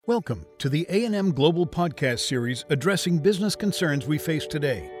Welcome to the A&M Global Podcast Series addressing business concerns we face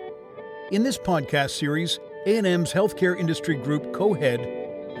today. In this podcast series, A&M's Healthcare Industry Group co-head,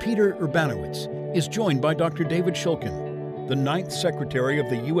 Peter Urbanowitz, is joined by Dr. David Shulkin, the 9th Secretary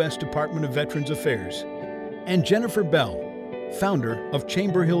of the U.S. Department of Veterans Affairs, and Jennifer Bell, founder of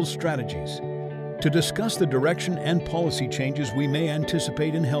Chamber Hill Strategies, to discuss the direction and policy changes we may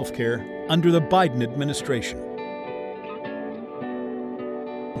anticipate in healthcare under the Biden administration.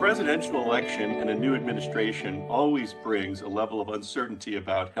 Presidential election and a new administration always brings a level of uncertainty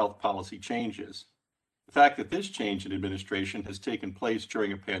about health policy changes. The fact that this change in administration has taken place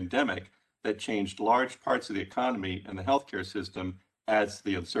during a pandemic that changed large parts of the economy and the healthcare system adds to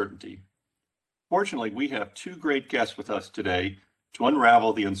the uncertainty. Fortunately, we have two great guests with us today to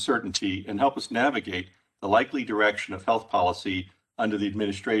unravel the uncertainty and help us navigate the likely direction of health policy under the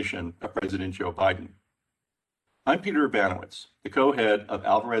administration of President Joe Biden. I'm Peter Urbanowitz, the co-head of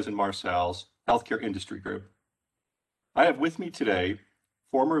Alvarez & Marsal's Healthcare Industry Group. I have with me today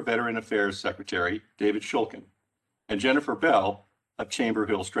former Veteran Affairs Secretary David Shulkin and Jennifer Bell of Chamber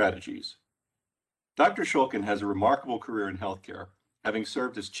Hill Strategies. Dr. Shulkin has a remarkable career in healthcare, having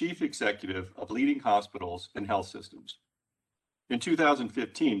served as chief executive of leading hospitals and health systems. In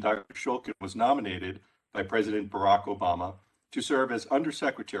 2015, Dr. Shulkin was nominated by President Barack Obama to serve as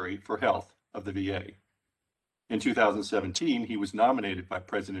Undersecretary for Health of the VA. In 2017, he was nominated by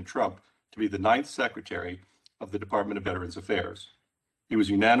President Trump to be the 9th Secretary of the Department of Veterans Affairs. He was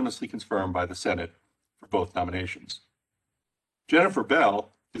unanimously confirmed by the Senate for both nominations. Jennifer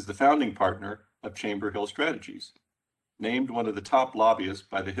Bell is the founding partner of Chamber Hill Strategies. Named one of the top lobbyists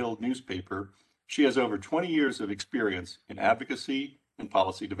by the Hill newspaper, she has over 20 years of experience in advocacy and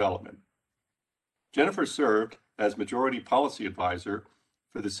policy development. Jennifer served as Majority Policy Advisor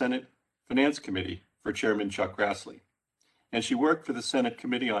for the Senate Finance Committee for Chairman Chuck Grassley, and she worked for the Senate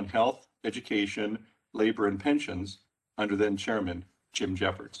Committee on Health, Education, Labor, and Pensions under then Chairman Jim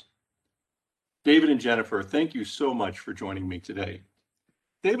Jeffords. David and Jennifer, thank you so much for joining me today.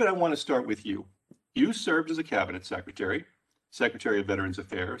 David, I want to start with you. You served as a cabinet secretary, Secretary of Veterans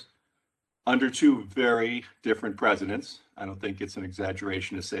Affairs, under two very different presidents. I don't think it's an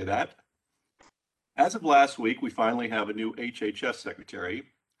exaggeration to say that. As of last week, we finally have a new HHS secretary,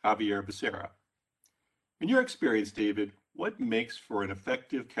 Xavier Becerra. In your experience, David, what makes for an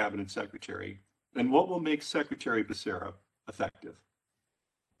effective cabinet secretary, and what will make Secretary Becerra effective?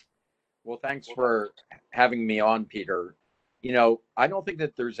 Well, thanks for having me on, Peter. You know, I don't think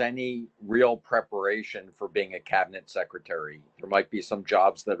that there's any real preparation for being a cabinet secretary. There might be some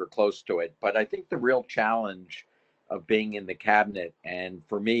jobs that are close to it, but I think the real challenge of being in the cabinet, and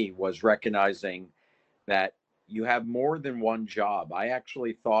for me, was recognizing that you have more than one job. I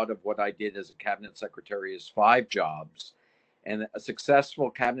actually thought of what I did as a cabinet secretary as 5 jobs. And a successful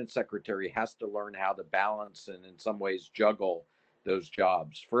cabinet secretary has to learn how to balance and in some ways juggle those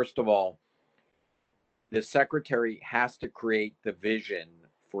jobs. First of all, the secretary has to create the vision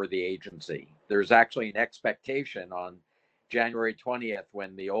for the agency. There's actually an expectation on January 20th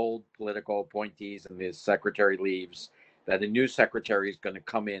when the old political appointees and the secretary leaves that a new secretary is going to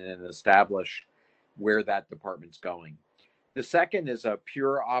come in and establish where that department's going. The second is a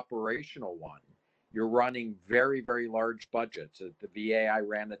pure operational one. You're running very, very large budgets. At the VA, I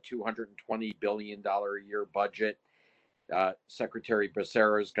ran a $220 billion a year budget. Secretary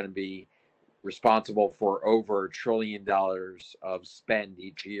Becerra is going to be responsible for over $1 trillion of spend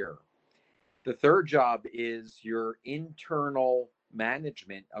each year. The third job is your internal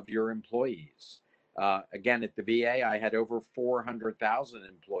management of your employees. Again, at the VA, I had over 400,000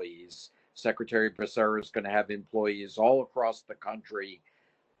 employees. Secretary Becerra is going to have employees all across the country,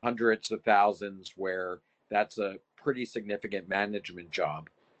 hundreds of thousands, where that's a pretty significant management job.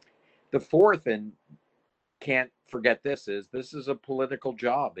 The fourth, and can't forget this is a political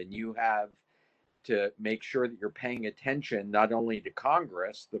job, and you have to make sure that you're paying attention not only to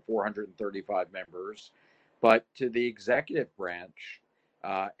Congress, the 435 members, but to the executive branch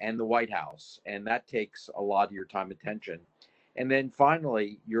and the White House. And that takes a lot of your time and attention. And then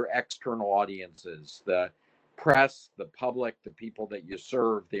finally, your external audiences, the press, the public, the people that you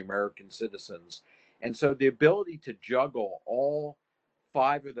serve, the American citizens. And so the ability to juggle all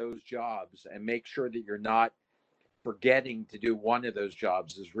 5 of those jobs and make sure that you're not forgetting to do one of those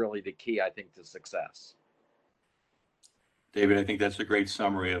jobs is really the key, I think, to success. David, I think that's a great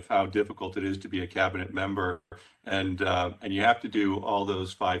summary of how difficult it is to be a cabinet member. And you have to do all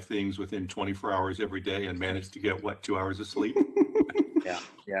those 5 things within 24 hours every day and manage to get, 2 hours of sleep?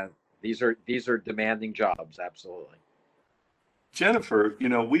 Yeah. These are demanding jobs, absolutely. Jennifer,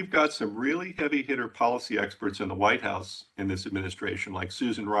 we've got some really heavy hitter policy experts in the White House in this administration, like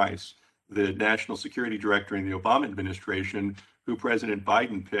Susan Rice, the national security director in the Obama administration, who President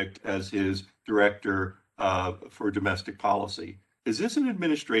Biden picked as his director for domestic policy. Is this an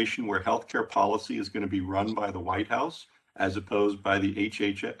administration where healthcare policy is going to be run by the White House as opposed by the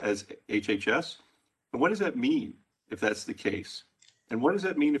HHS? And what does that mean if that's the case? And what does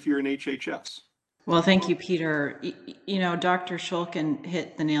that mean if you're an HHS? Well, thank you, Peter. Dr. Shulkin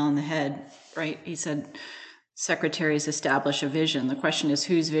hit the nail on the head, right? He said secretaries establish a vision. The question is,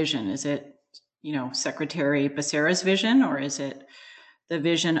 whose vision? Is it, Secretary Becerra's vision, or is it the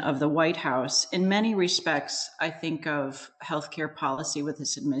vision of the White House? In many respects, I think of healthcare policy with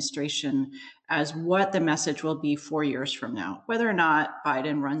this administration as what the message will be 4 years from now. Whether or not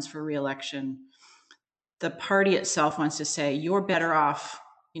Biden runs for re-election, the party itself wants to say, you're better off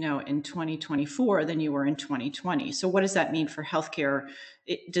in 2024 than you were in 2020. So what does that mean for healthcare?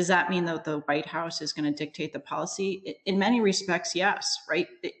 Does that mean that the White House is going to dictate the policy? In many respects, yes, right?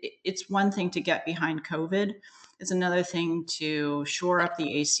 It's one thing to get behind COVID. It's another thing to shore up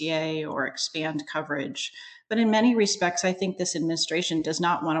the ACA or expand coverage. But in many respects, I think this administration does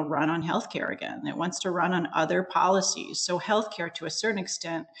not want to run on healthcare again. It wants to run on other policies. So healthcare, to a certain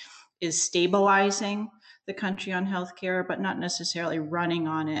extent, is stabilizing the country on healthcare, but not necessarily running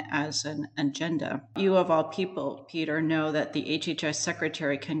on it as an agenda. You, of all people, Peter, know that the HHS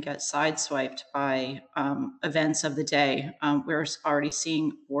secretary can get sideswiped by events of the day. We're already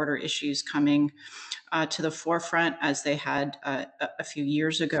seeing border issues coming to the forefront as they had a few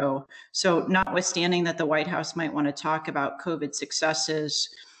years ago. So notwithstanding that the White House might want to talk about COVID successes,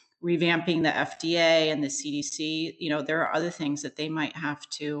 revamping the FDA and the CDC, there are other things that they might have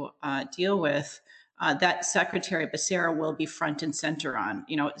to deal with that Secretary Becerra will be front and center on.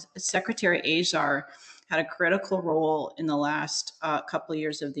 Secretary Azar had a critical role in the last couple of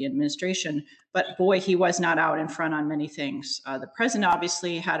years of the administration, but boy, he was not out in front on many things. The president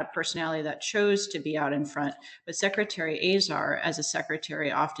obviously had a personality that chose to be out in front, but Secretary Azar, as a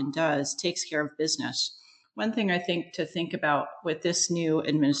secretary often does, takes care of business. One thing I think to think about with this new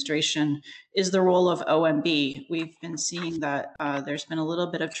administration is the role of OMB. We've been seeing that there's been a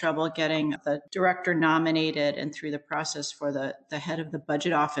little bit of trouble getting the director nominated and through the process for the head of the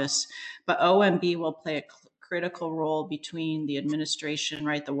budget office. But OMB will play a critical role between the administration,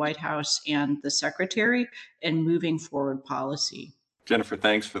 right, the White House, and the secretary in moving forward policy. Jennifer,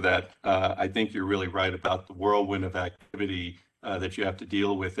 thanks for that. I think you're really right about the whirlwind of activity that you have to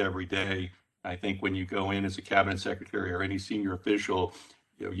deal with every day. I think when you go in as a cabinet secretary or any senior official,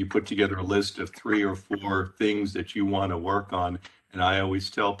 you put together a list of 3 or 4 things that you want to work on. And I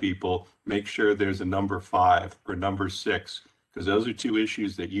always tell people, make sure there's a number 5 or number 6, because those are 2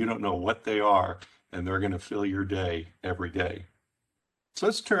 issues that you don't know what they are, and they're going to fill your day every day. So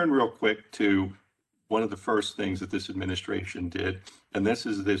let's turn real quick to one of the first things that this administration did, and this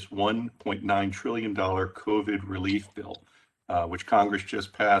is this $1.9 trillion COVID relief bill, which Congress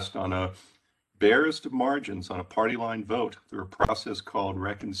just passed on a barest of margins on a party line vote through a process called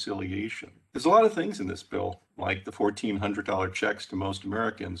reconciliation. There's a lot of things in this bill, like the $1,400 checks to most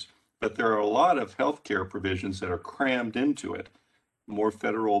Americans, but there are a lot of healthcare provisions that are crammed into it. More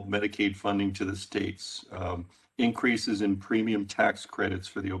federal Medicaid funding to the states, increases in premium tax credits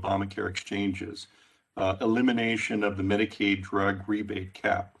for the Obamacare exchanges, elimination of the Medicaid drug rebate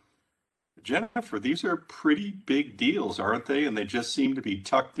cap. Jennifer, these are pretty big deals, aren't they? And they just seem to be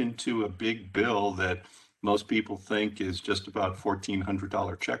tucked into a big bill that most people think is just about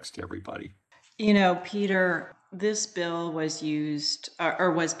 $1,400 checks to everybody. Peter, this bill was used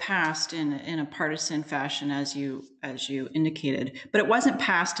or was passed in a partisan fashion, as you indicated, but it wasn't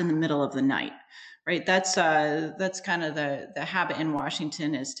passed in the middle of the night, right? That's kind of the habit in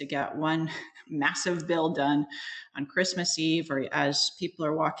Washington, is to get one massive bill done on Christmas Eve or as people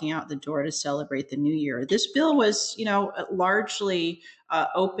are walking out the door to celebrate the new year. This bill was, largely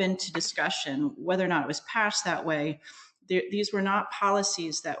open to discussion. Whether or not it was passed that way, these were not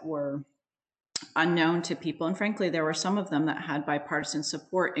policies that were unknown to people. And frankly, there were some of them that had bipartisan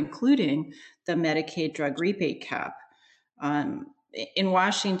support, including the Medicaid drug rebate cap. In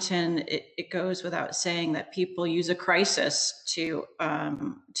Washington, it goes without saying that people use a crisis to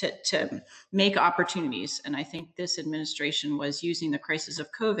make opportunities. And I think this administration was using the crisis of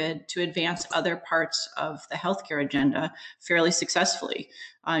COVID to advance other parts of the healthcare agenda fairly successfully.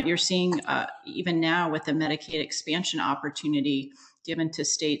 You're seeing even now with the Medicaid expansion opportunity given to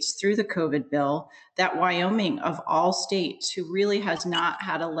states through the COVID bill, that Wyoming, of all states, who really has not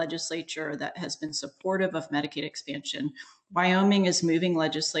had a legislature that has been supportive of Medicaid expansion, Wyoming is moving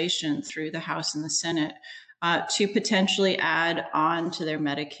legislation through the House and the Senate to potentially add on to their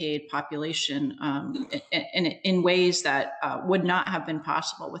Medicaid population in ways that would not have been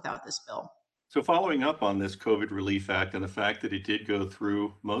possible without this bill. So following up on this COVID Relief Act and the fact that it did go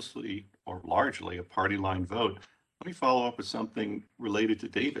through mostly or largely a party line vote, let me follow up with something related to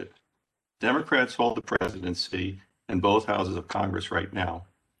David. Democrats hold the presidency in both houses of Congress right now.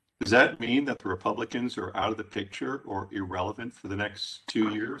 Does that mean that the Republicans are out of the picture or irrelevant for the next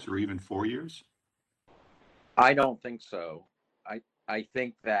 2 years or even 4 years? I don't think so. I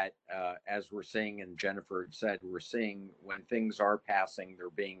think that as we're seeing, and Jennifer had said, we're seeing when things are passing, they're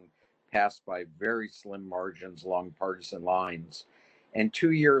being passed by very slim margins along partisan lines. And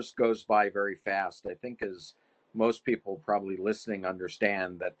 2 years goes by very fast. I think, as most people probably listening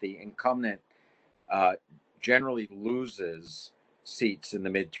understand, that the incumbent generally loses seats in the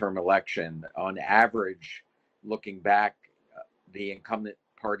midterm election. On average, looking back, the incumbent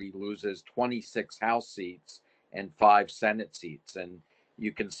party loses 26 House seats and 5 Senate seats. And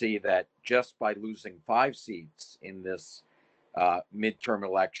you can see that just by losing 5 seats in this midterm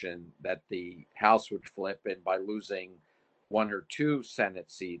election, that the House would flip, and by losing 1 or 2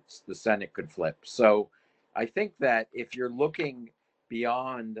 Senate seats, the Senate could flip. So I think that if you're looking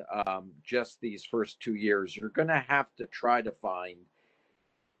beyond just these first 2 years, you're going to have to try to find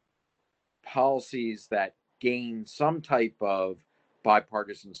policies that gain some type of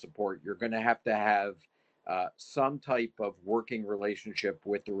bipartisan support. You're going to have some type of working relationship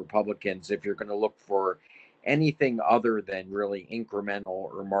with the Republicans if you're going to look for anything other than really incremental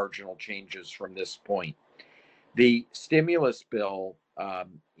or marginal changes from this point. The stimulus bill,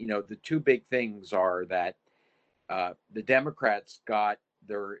 the 2 big things are that the Democrats got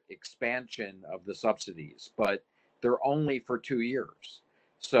their expansion of the subsidies, but they're only for 2 years.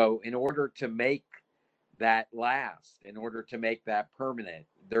 So in order to make that last, in order to make that permanent,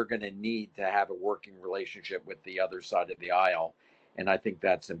 they're going to need to have a working relationship with the other side of the aisle. And I think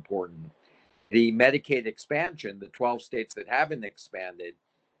that's important. The Medicaid expansion, the 12 states that haven't expanded,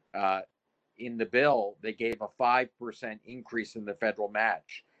 in the bill, they gave a 5% increase in the federal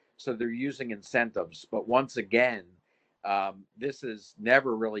match. So they're using incentives. But once again, this has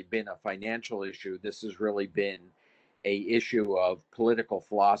never really been a financial issue. This has really been a issue of political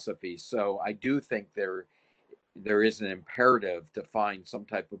philosophy. So I do think there is an imperative to find some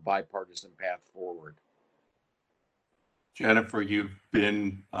type of bipartisan path forward. Jennifer, you've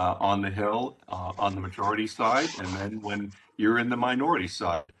been on the Hill on the majority side, and then when you're in the minority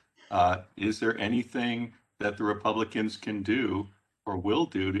side, is there anything that the Republicans can do or will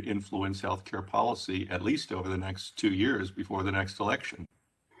do to influence healthcare policy, at least over the next 2 years before the next election?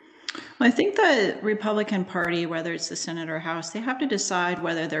 Well, I think the Republican Party, whether it's the Senate or House, they have to decide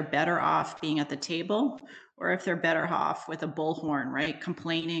whether they're better off being at the table or if they're better off with a bullhorn, right?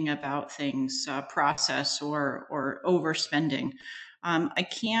 Complaining about things, process or overspending. I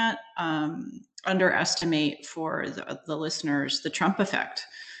can't underestimate for the listeners the Trump effect,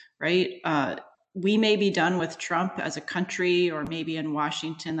 right? We may be done with Trump as a country, or maybe in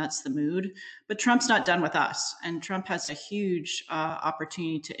Washington, that's the mood, but Trump's not done with us. And Trump has a huge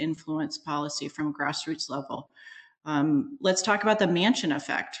opportunity to influence policy from a grassroots level. Let's talk about the Manchin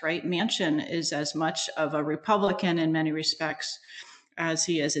effect, right? Manchin is as much of a Republican in many respects as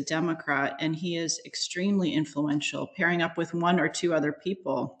he is a Democrat, and he is extremely influential, pairing up with 1 or 2 other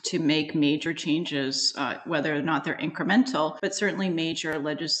people to make major changes, whether or not they're incremental, but certainly major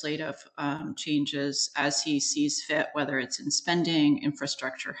legislative changes as he sees fit, whether it's in spending,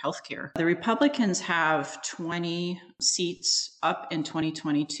 infrastructure, healthcare. The Republicans have 20 seats up in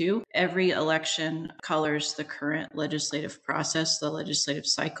 2022. Every election colors the current legislative process, the legislative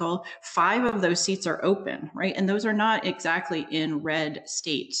cycle. 5 of those seats are open, right? And those are not exactly in red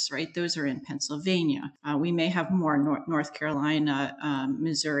states, right? Those are in Pennsylvania. We may have more North Carolina,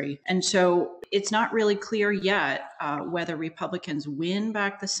 Missouri. And so it's not really clear yet whether Republicans win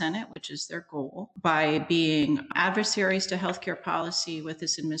back the Senate, which is their goal, by being adversaries to healthcare policy with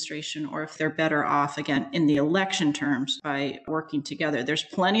this administration, or if they're better off, again, in the election terms by working together. There's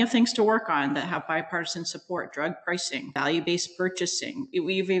plenty of things to work on that have bipartisan support: drug pricing, value-based purchasing.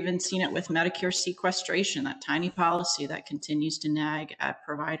 We've even seen it with Medicare sequestration, that tiny policy that continues to nag at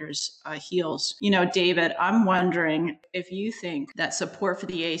providers' heels. David, I'm wondering if you think that support for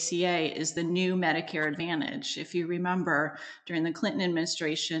the ACA is the new new Medicare Advantage. If you remember, during the Clinton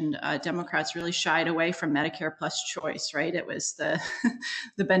administration, Democrats really shied away from Medicare plus choice, right? It was the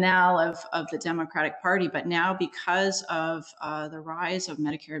the banal of the Democratic Party. But now, because of the rise of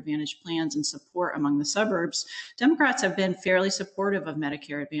Medicare Advantage plans and support among the suburbs, Democrats have been fairly supportive of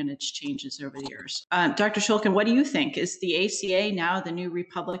Medicare Advantage changes over the years. Dr. Shulkin, what do you think? Is the ACA now the new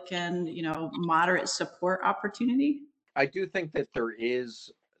Republican, moderate support opportunity? I do think that there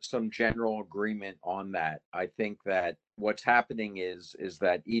is some general agreement on that. I think that what's happening is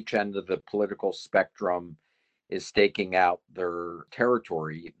that each end of the political spectrum is staking out their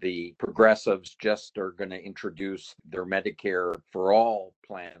territory. The progressives just are going to introduce their Medicare for all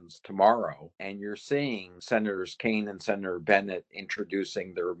plans tomorrow. And you're seeing Senators Kaine and Senator Bennett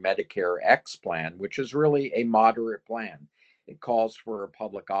introducing their Medicare X plan, which is really a moderate plan. It calls for a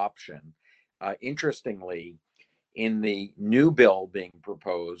public option. Interestingly, in the new bill being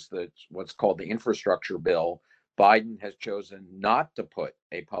proposed, that's what's called the infrastructure bill, Biden has chosen not to put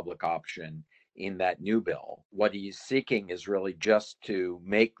a public option in that new bill. What he's seeking is really just to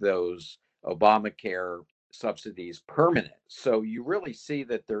make those Obamacare subsidies permanent. So you really see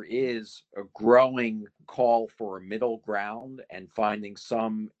that there is a growing call for a middle ground and finding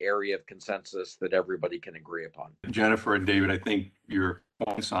some area of consensus that everybody can agree upon. Jennifer and David, I think your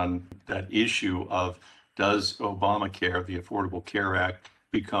points on that issue of does Obamacare, the Affordable Care Act,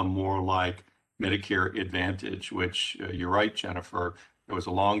 become more like Medicare Advantage, which you're right, Jennifer. There was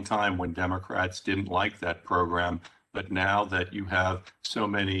a long time when Democrats didn't like that program. But now that you have so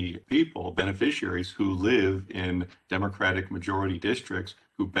many people, beneficiaries who live in Democratic majority districts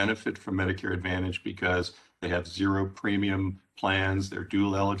who benefit from Medicare Advantage because they have zero premium plans, they're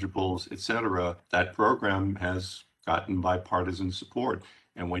dual eligibles, et cetera, that program has gotten bipartisan support.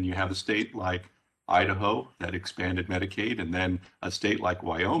 And when you have a state like Idaho that expanded Medicaid, and then a state like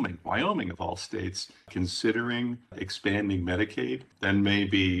Wyoming of all states, considering expanding Medicaid, then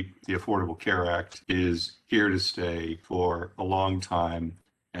maybe the Affordable Care Act is here to stay for a long time.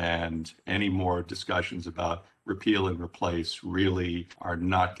 And any more discussions about repeal and replace really are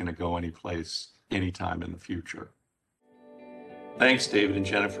not going to go anyplace anytime in the future. Thanks, David and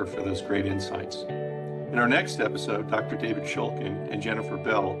Jennifer, for those great insights. In our next episode, Dr. David Shulkin and Jennifer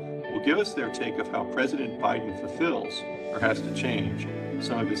Bell will give us their take of how President Biden fulfills, or has to change,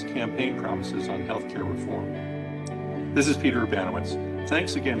 some of his campaign promises on healthcare reform. This is Peter Urbanowitz.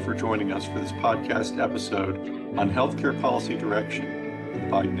 Thanks again for joining us for this podcast episode on healthcare policy direction in the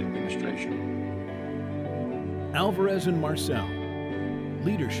Biden administration. Alvarez and Marsal.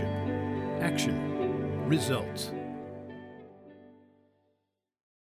 Leadership. Action. Results.